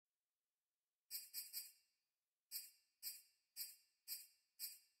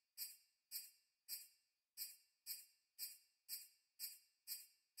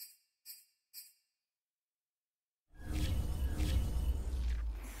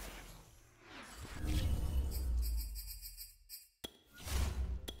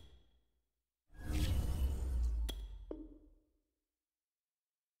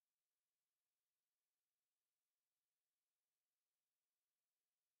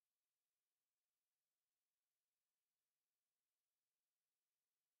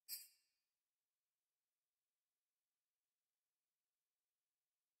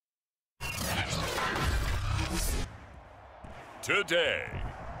today.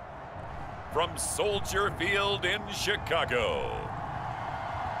 From Soldier Field in Chicago,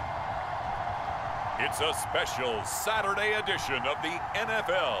 it's a special Saturday edition of the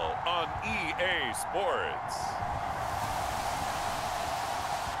NFL on EA Sports.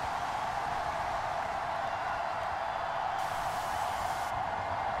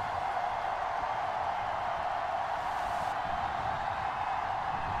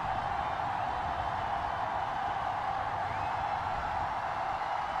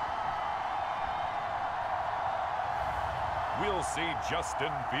 We'll see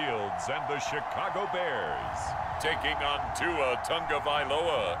Justin Fields and the Chicago Bears taking on Tua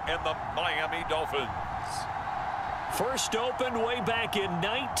Tagovailoa and the Miami Dolphins. First opened way back in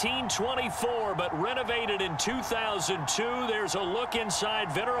 1924, but renovated in 2002. There's a look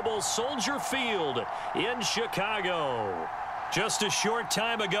inside venerable Soldier Field in Chicago. Just a short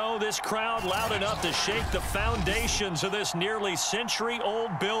time ago, this crowd loud enough to shake the foundations of this nearly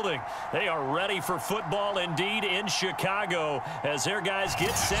century-old building. They are ready for football indeed in Chicago as their guys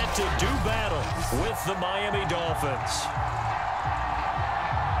get set to do battle with the Miami Dolphins.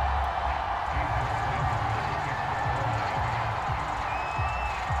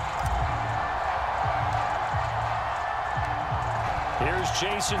 Here's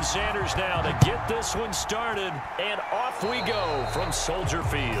Jason Sanders now to get this one started, and off we go from Soldier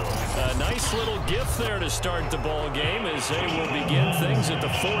Field. A nice little gift there to start the ball game as they will begin things at the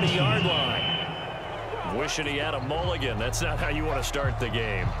 40-yard line. Wishing he had a mulligan. That's not how you want to start the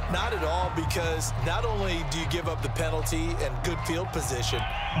game. Not at all, because not only do you give up the penalty and good field position,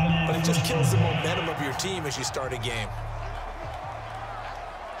 but it just kills the momentum of your team as you start a game.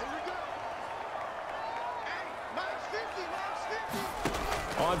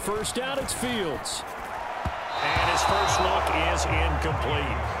 On first down, it's Fields. And his first look is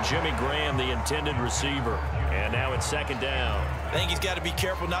incomplete. Jimmy Graham, the intended receiver. And now it's second down. I think he's got to be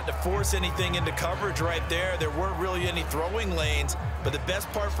careful not to force anything into coverage right there. There weren't really any throwing lanes. But the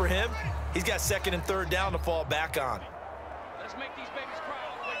best part for him, he's got second and third down to fall back on. Let's make these babies cry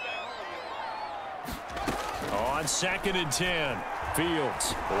all the way back home. On second and 10.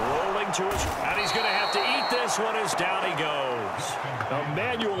 Fields rolling to his, and he's going to have to eat this one as down he goes.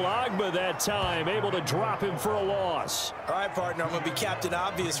 Emmanuel Ogbah that time, able to drop him for a loss. All right, partner, I'm going to be Captain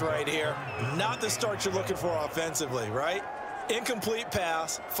Obvious right here. Not the start you're looking for offensively, right? Incomplete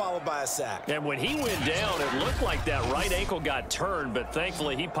pass, followed by a sack. And when he went down, it looked like that right ankle got turned, but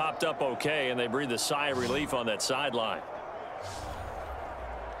thankfully he popped up okay, and they breathed a sigh of relief on that sideline.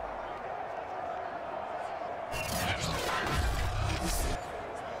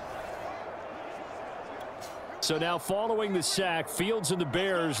 So now following the sack, Fields and the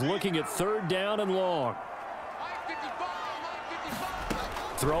Bears looking at third down and long.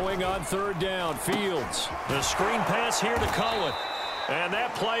 Throwing on third down, Fields. The screen pass here to Cohen. And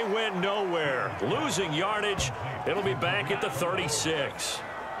that play went nowhere. Losing yardage. It'll be back at the 36.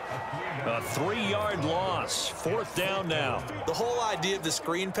 A 3-yard loss. Fourth down now. The whole idea of the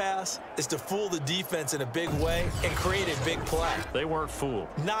screen pass is to fool the defense in a big way and create a big play. They weren't fooled.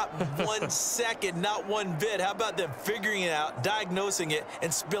 Not 1 second, not one bit. How about them figuring it out, diagnosing it,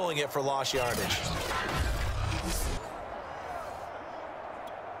 and spilling it for lost yardage?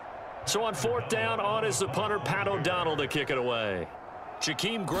 So on fourth down, on is the punter, Pat O'Donnell, to kick it away.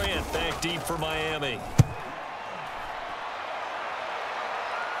 Jakeem Grant back deep for Miami.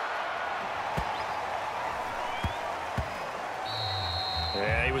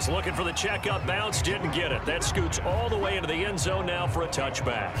 Yeah, he was looking for the checkup bounce, didn't get it. That scoots all the way into the end zone now for a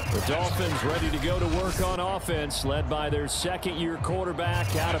touchback. The Dolphins ready to go to work on offense, led by their second-year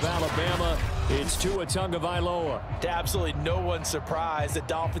quarterback out of Alabama. It's Tua Tagovailoa. To absolutely no one's surprise, the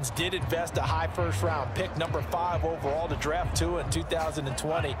Dolphins did invest a high first-round pick, number 5 overall, to draft Tua in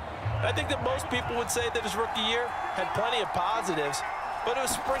 2020. I think that most people would say that his rookie year had plenty of positives, but it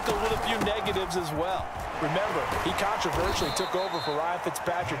was sprinkled with a few negatives as well. Remember, he controversially took over for Ryan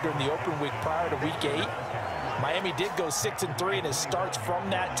Fitzpatrick during the open week prior to week 8. Miami did go 6-3 in his starts from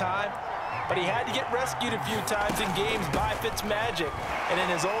that time, but he had to get rescued a few times in games by Fitzmagic. And in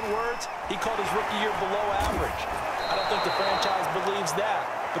his own words, he called his rookie year below average. I don't think the franchise believes that,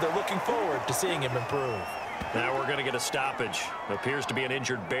 but they're looking forward to seeing him improve. Now we're going to get a stoppage. Appears to be an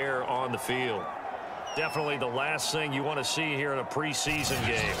injured Bear on the field. Definitely the last thing you want to see here in a preseason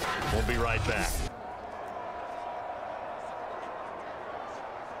game. We'll be right back.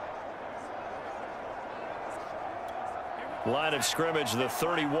 Line of scrimmage, the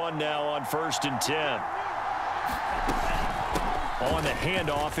 31 now on first and 10. On the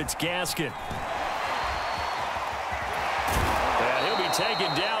handoff, it's Gaskin. And he'll be taken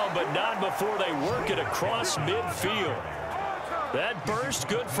down, but not before they work it across midfield. That burst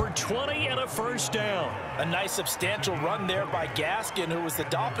good for 20 and a first down. A nice substantial run there by Gaskin, who was the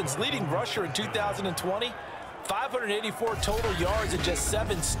Dolphins' leading rusher in 2020. 584 total yards in just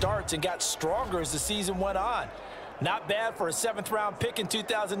 7 starts and got stronger as the season went on. Not bad for a 7th-round pick in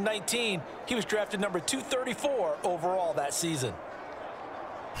 2019. He was drafted number 234 overall that season.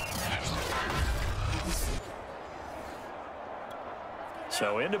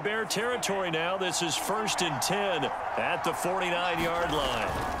 So into Bear territory now. This is 1st and 10 at the 49-yard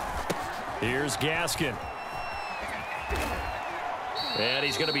line. Here's Gaskin. And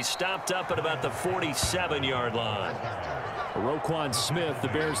he's going to be stopped up at about the 47-yard line. Roquan Smith, the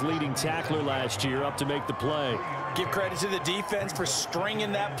Bears' leading tackler last year, up to make the play. Give credit to the defense for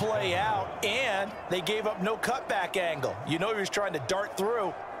stringing that play out, and they gave up no cutback angle. You know he was trying to dart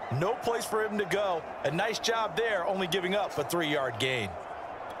through. No place for him to go. A nice job there, only giving up a 3-yard gain.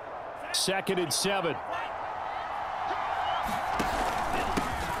 2nd and 7.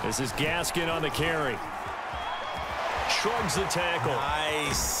 This is Gaskin on the carry. Shrugs the tackle.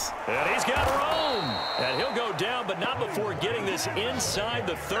 Nice. And he's got room. And he'll go down, but not before getting this inside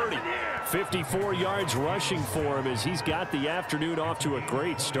the 30. 54 yards rushing for him as he's got the afternoon off to a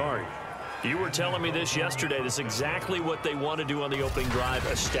great start. You were telling me this yesterday. This is exactly what they want to do on the opening drive,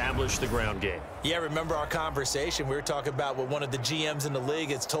 establish the ground game. Yeah, remember our conversation? We were talking about what one of the GMs in the league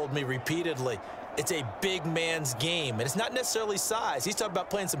has told me repeatedly. It's a big man's game, and it's not necessarily size. He's talking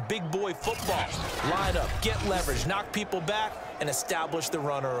about playing some big boy football. Line up, get leverage, knock people back, and establish the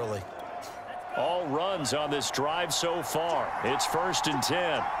run early. All runs on this drive so far. It's 1st and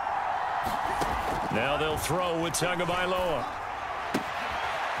 10. Now they'll throw with Tagovailoa.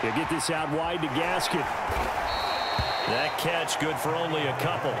 He'll get this out wide to Gaskin. That catch good for only a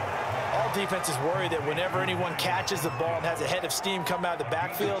couple. All defenses worry that whenever anyone catches the ball and has a head of steam come out of the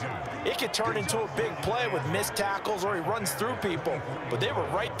backfield, it could turn into a big play with missed tackles or he runs through people. But they were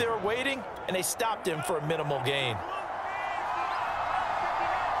right there waiting, and they stopped him for a minimal gain.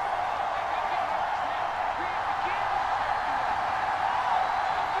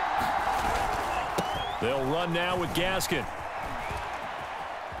 They'll run now with Gaskin.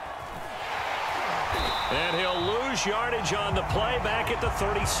 And he'll lose yardage on the play back at the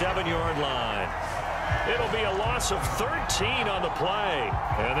 37-yard line. It'll be a loss of 13 on the play.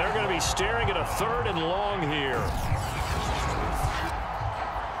 And they're going to be staring at a 3rd and long here.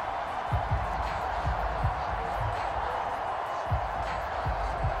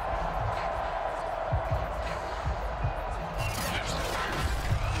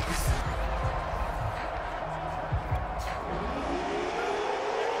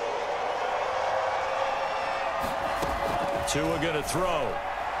 Tua going to throw.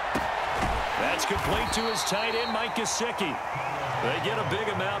 That's complete to his tight end, Mike Gesicki. They get a big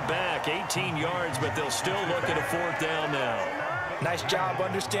amount back, 18 yards, but they'll still look at a 4th down now. Nice job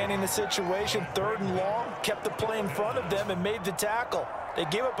understanding the situation. 3rd and long, kept the play in front of them and made the tackle. They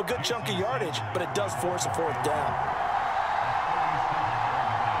gave up a good chunk of yardage, but it does force a 4th down.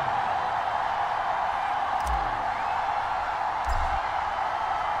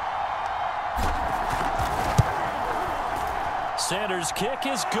 Sanders' kick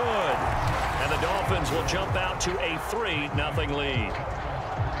is good. And the Dolphins will jump out to a 3-0 lead.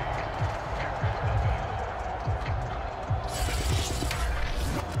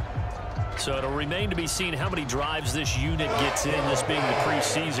 So it'll remain to be seen how many drives this unit gets in, this being the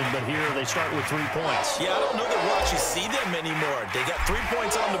preseason. But here they start with 3 points. Yeah, I don't know that we'll actually see them anymore. They got 3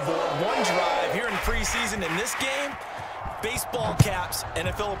 points on the board, 1 drive here in preseason. In this game, baseball caps,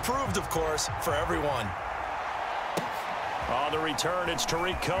 NFL approved, of course, for everyone. On the return, it's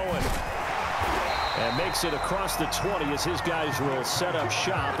Tariq Cohen. And makes it across the 20 as his guys will set up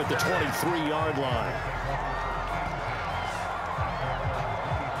shop at the 23-yard line.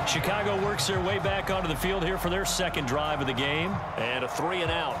 Chicago works their way back onto the field here for their 2nd drive of the game. And a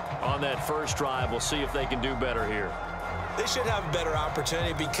 3-and-out on that first drive. We'll see if they can do better here. They should have a better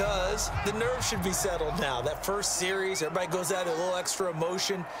opportunity because the nerves should be settled now. That first series, everybody goes out with a little extra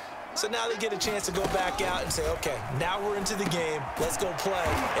emotion. So now they get a chance to go back out and say, okay, now we're into the game. Let's go play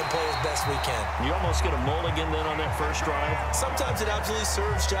and play as best we can. You almost get a mulligan then on that first drive? Sometimes it absolutely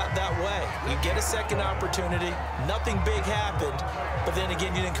serves that way. You get a second opportunity. Nothing big happened. But then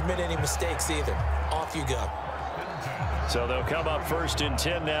again, you didn't commit any mistakes either. Off you go. So they'll come up 1st and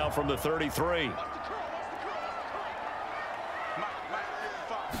 10 now from the 33.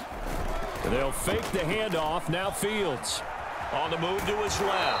 They'll fake the handoff. Now Fields. On the move to his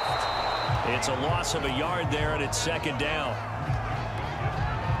left. It's a loss of a yard there, and it's 2nd down.